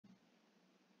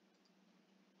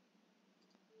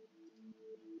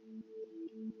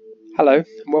Hello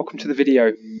and welcome to the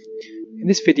video. In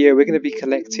this video we're going to be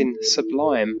collecting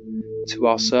Sublime to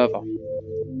our server.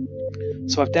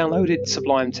 So I've downloaded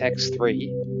Submine Text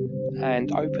 3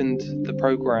 and opened the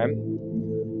program.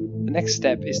 The next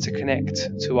step is to connect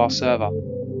to our server.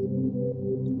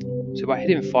 So by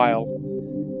hitting File,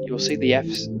 you'll see the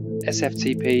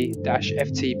SFTP-FTP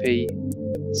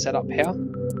setup here.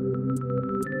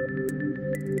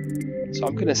 So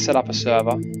I'm going to set up a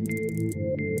server,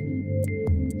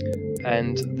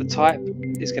 and the type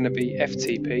is going to be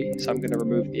FTP, so I'm going to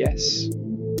remove the S.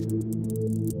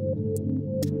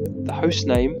 The host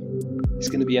name is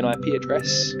going to be an IP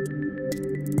address.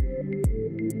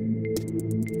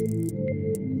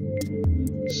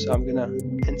 So I'm going to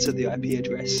enter the IP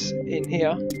address in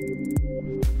here.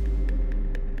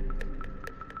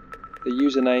 The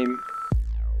username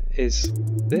is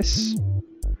this.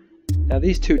 Now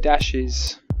these two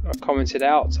dashes are commented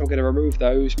out, so I'm going to remove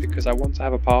those because I want to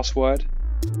have a password,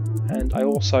 and I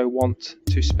also want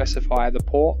to specify the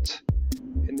port,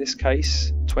 in this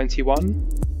case 21.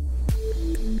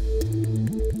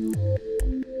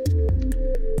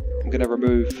 I'm going to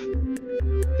remove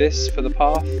this for the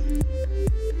path,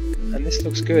 and this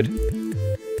looks good.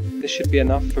 This should be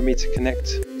enough for me to connect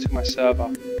to my server.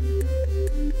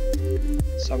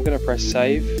 So I'm going to press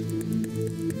save,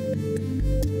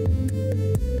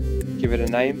 give it a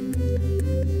name,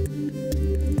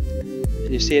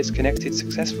 and you see it's connected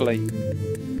successfully.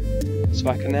 So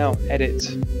I can now edit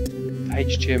the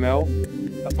HTML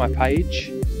of my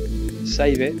page,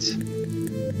 save it,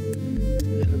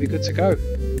 and it'll be good to go.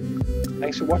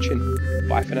 Thanks for watching.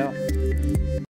 Bye for now.